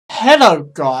Hello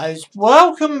guys,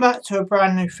 welcome back to a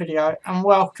brand new video and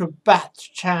welcome back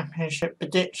to Championship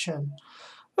Prediction.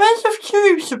 There's a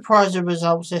few surprising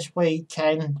results this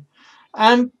weekend,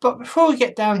 but before we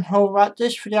get down to all that,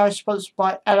 this video is sponsored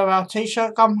by LOL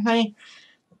T-shirt company.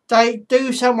 They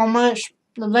do sell my merch.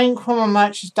 The link for my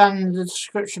merch is down in the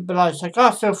description below, so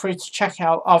guys feel free to check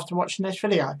out after watching this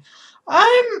video.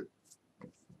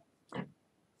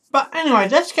 But anyway,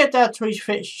 let's get down to these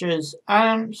fixtures.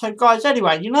 So guys,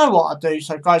 anyway, you know what I do.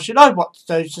 So guys, you know what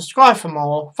to do. Subscribe for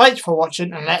more. Thanks for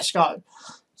watching, and let's go.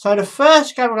 So the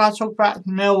first game we're going to talk about is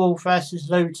Millwall versus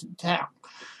Luton Town.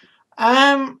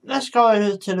 Let's go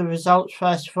over to the results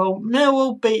first of all.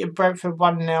 Millwall beating Brentford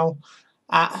 1-0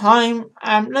 at home.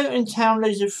 Luton Town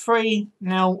losing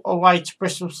 3-0 away to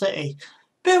Bristol City.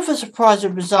 Bit of a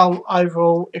surprising result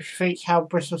overall if you think how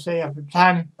Bristol City have been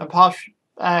playing the past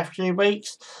few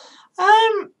weeks.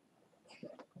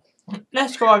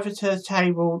 Let's go over to the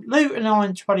table. Luton are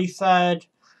in 23rd.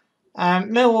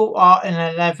 Millwall are in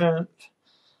 11th.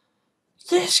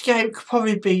 This game could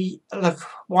probably be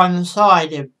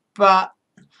one-sided, but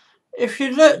if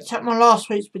you looked at my last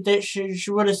week's predictions,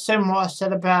 you would have seen what I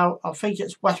said about, I think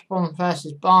it's West Brom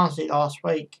versus Barnsley last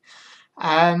week.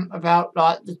 About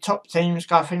like the top teams,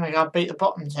 I think they're going to beat the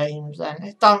bottom teams, and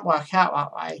it don't work out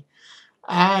that way.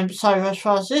 So as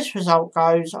far as this result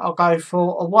goes, I'll go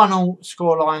for a 1-1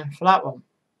 scoreline for that one.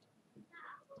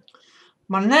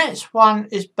 My next one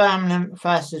is Birmingham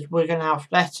versus Wigan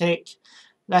Athletic.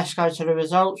 Let's go to the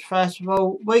results first of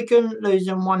all. Wigan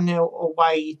losing 1-0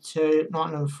 away to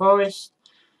Nottingham Forest.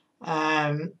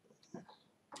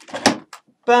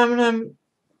 Birmingham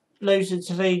losing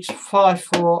to Leeds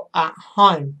 5-4 at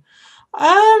home.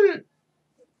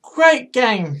 Great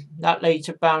game that led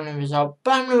to Birmingham result.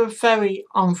 Birmingham were very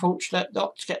unfortunate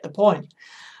not to get the point.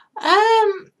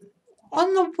 On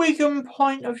the Wigan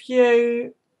point of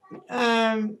view,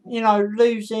 you know,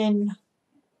 losing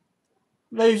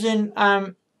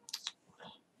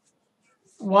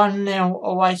 1-0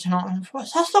 away to Nottingham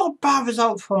Forest. That's not a bad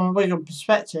result from a Wigan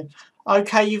perspective.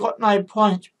 Okay, you got no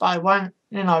points, but it wasn't,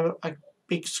 you know, a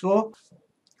big score.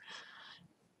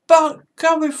 But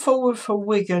going forward for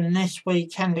Wigan this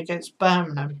weekend against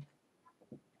Birmingham.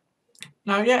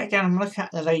 Now, yet again, I'm looking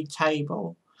at the league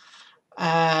table.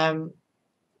 Birmingham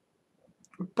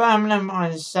are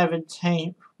in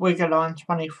 17th, Wigan are in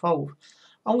 24th.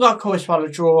 I'm going to call this one a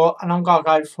draw, and I'm going to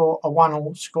go for a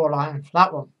 1-1 scoreline for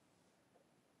that one.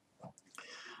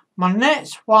 My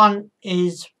next one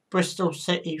is Bristol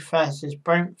City versus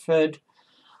Brentford.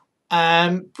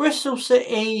 Bristol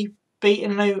City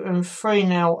beating Luton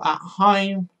 3-0 at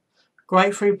home.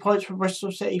 Great 3 points for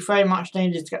Bristol City. Very much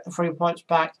needed to get the 3 points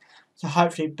back to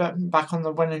hopefully put them back on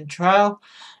the winning trail.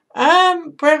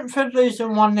 Brentford losing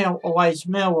 1-0 away to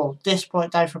Millwall. Disappointing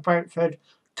day for Brentford.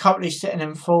 Currently sitting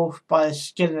in 4th by the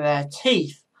skin of their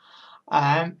teeth.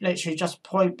 Literally just a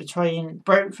point between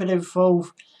Brentford in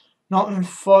 4th, Nottingham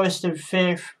Forest in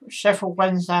 5th, Sheffield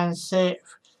Wednesday in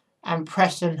 6th, and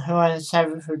Preston, who are in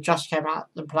 7th, who just came out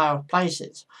the playoff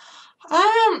places.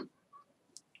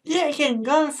 Yeah, again,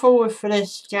 going forward for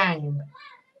this game,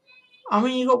 I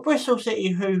mean, you've got Bristol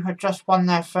City, who had just won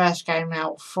their first game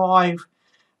out 5.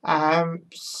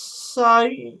 So,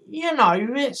 you know,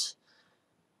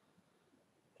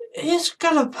 it's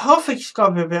gonna be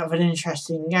a bit of an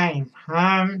interesting game.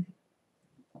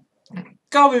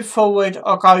 Going forward,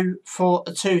 I'll go for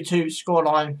a 2-2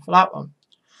 scoreline for that one.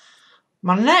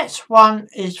 My next one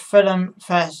is Fulham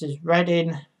versus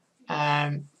Reading.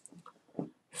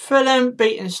 Fulham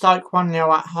beating Stoke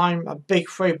 1-0 at home. A big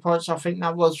 3 points, I think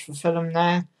that was for Fulham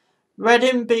there.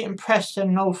 Reading beating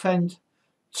Preston North End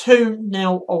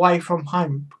 2-0 away from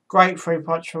home. Great 3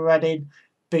 points for Reading.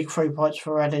 Big 3 points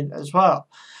for Reading as well.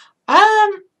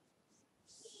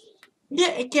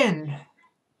 Yeah, again,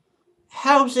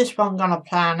 how's this one going to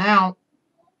plan out?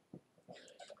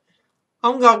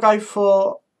 I'm going to go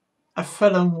for a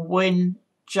Fulham win,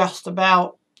 just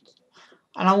about.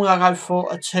 And I'm going to go for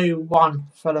a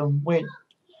 2-1 Fulham win.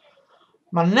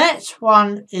 My next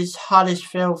one is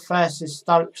Huddersfield versus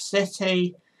Stoke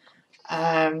City.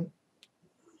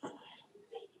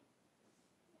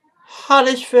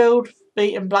 Huddersfield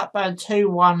beating Blackburn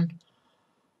 2-1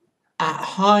 at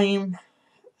home.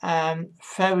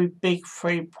 Very big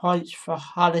 3 points for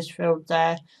Huddersfield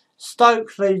there.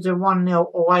 Stoke losing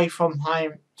 1-0 away from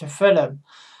home to Fulham.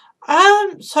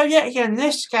 So yet again,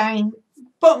 this game,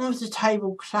 bottom of the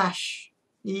table clash.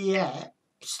 Yeah,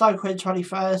 Stoke are in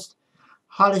 21st.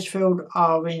 Huddersfield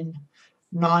are in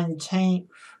 19th.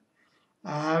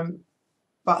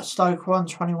 But Stoke are on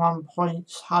 21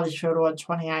 points. Huddersfield are on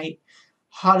 28.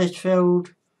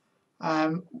 Huddersfield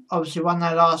obviously won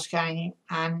their last game,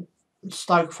 and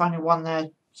Stoke have only won their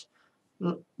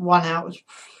one out of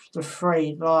the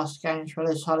 3 last games,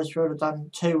 whereas Huddersfield have done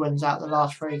 2 wins out of the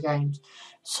last 3 games.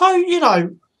 So, you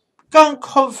know, going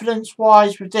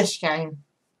confidence-wise with this game,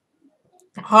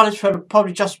 Huddersfield are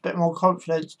probably just a bit more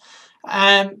confidence.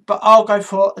 But I'll go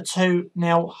for a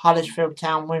 2-0 Huddersfield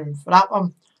Town win for that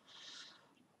one.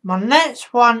 My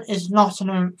next one is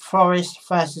Nottingham Forest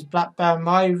versus Blackburn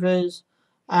Rovers.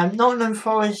 Nottingham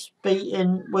Forest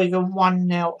beating Wigan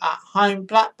 1-0 at home.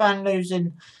 Blackburn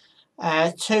losing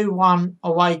 2-1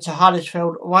 away to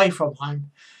Huddersfield away from home.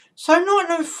 So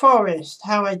Nottingham Forest,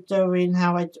 how are they doing?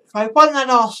 They won their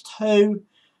last 2.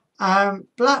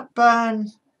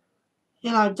 Blackburn,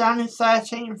 you know, down in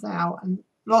 13th now and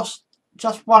lost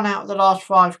just 1 out of the last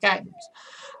 5 games.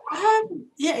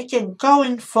 Yeah, again,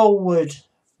 going forward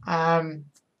for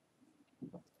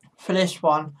this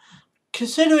one,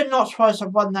 considering Notts Forest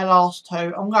have won their last 2,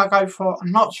 I'm going to go for a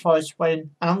Notts Forest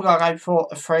win, and I'm going to go for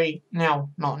a 3-0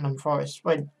 Nottingham Forest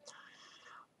win.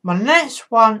 My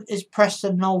next one is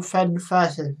Preston North End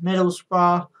versus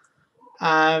Middlesbrough.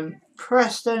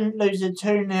 Preston losing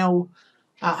 2-0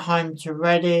 at home to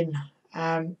Reading.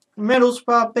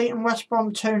 Middlesbrough beating West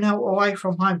Brom 2-0 away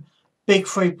from home. Big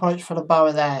 3 points for the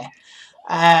Borough there.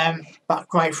 But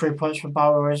great 3 points for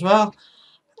Borough as well.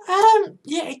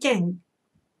 Yeah, again,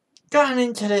 going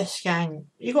into this game,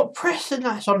 you've got Preston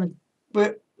that's on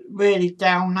a really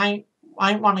down. Ain't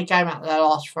won a game out of their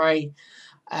last 3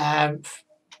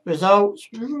 results.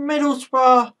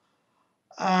 Middlesbrough,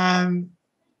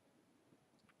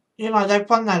 you know, they've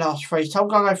won their last 3, so I'm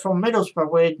going to go for a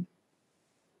Middlesbrough win.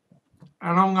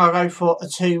 And I'm going to go for a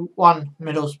 2-1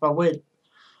 Middlesbrough win.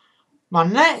 My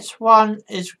next one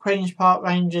is Queen's Park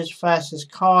Rangers versus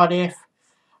Cardiff.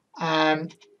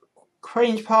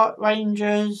 Queen's Park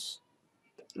Rangers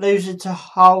losing to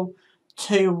Hull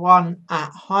 2-1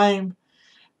 at home.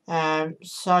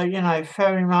 So, you know,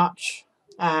 very much,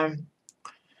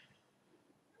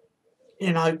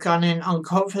 you know, gone in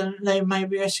unconfidently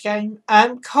maybe this game.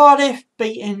 Cardiff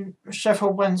beating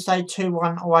Sheffield Wednesday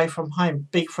 2-1 away from home.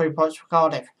 Big 3 points for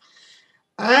Cardiff.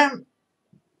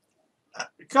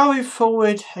 Going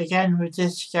forward again with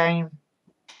this game,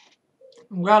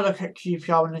 I'm going to look at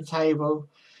QPR on the table.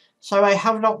 So they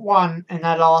have not won in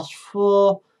their last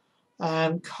 4.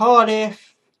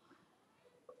 Cardiff,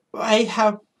 they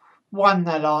have won in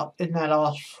their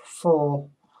last 4.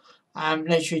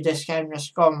 Literally this game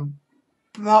just gone.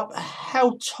 But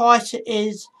how tight it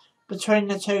is between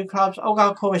the 2 clubs, I'm going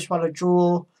to call this one a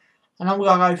draw. And I'm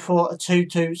going to go for a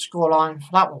 2-2 scoreline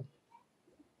for that one.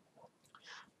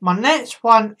 My next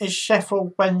one is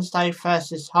Sheffield Wednesday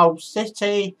versus Hull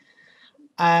City.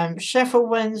 Sheffield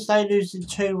Wednesday losing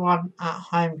 2-1 at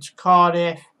home to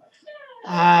Cardiff.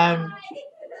 And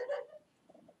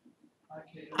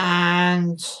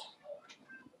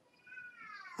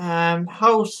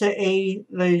Hull City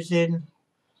losing.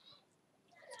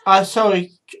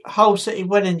 Hull City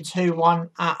winning 2-1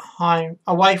 at home,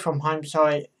 away from home.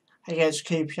 Against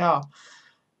QPR.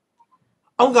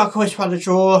 I'm going to call this one a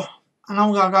draw, and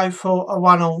I'm going to go for a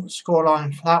 1-1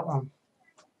 scoreline for that one.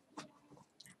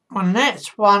 My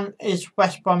next one is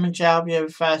West Bromwich Albion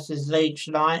versus Leeds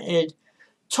United.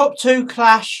 Top 2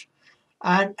 clash.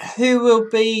 Who will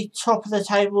be top of the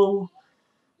table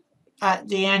at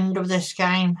the end of this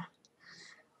game?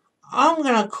 I'm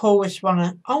going to call this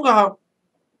one I'm going to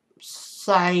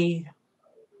say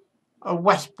a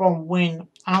West Brom win.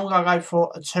 And I'm going to go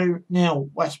for a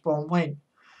 2-0 West Brom win.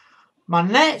 My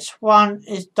next one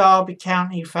is Derby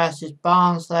County versus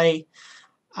Barnsley.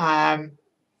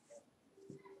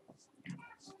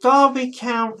 Derby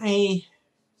County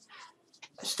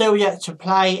still yet to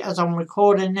play as I'm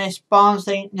recording this.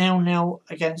 Barnsley 0-0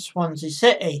 against Swansea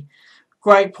City.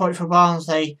 Great point for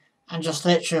Barnsley and just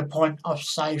literally a point of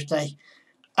safety.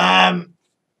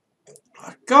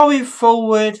 Going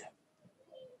forward,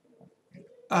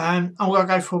 I'm going to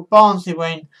go for a Barnsley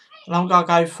win, and I'm going to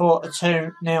go for a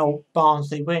 2-0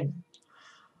 Barnsley win.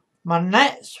 My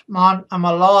next one and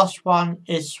my last one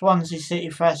is Swansea City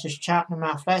versus Cheltenham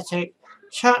Athletic.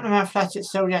 Cheltenham Athletic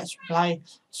still yet to play.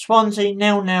 Swansea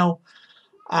 0-0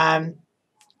 at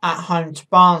home to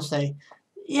Barnsley.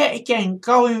 Yet again,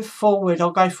 going forward,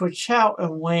 I'll go for a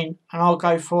Cheltenham win, and I'll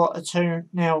go for a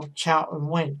 2-0 Cheltenham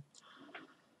win.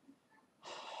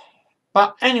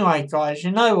 But anyway, guys,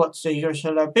 you know what to do. Give us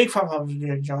a big thumbs up if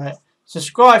you enjoy it.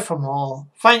 Subscribe for more.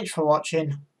 Thanks for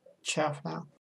watching. Ciao for now.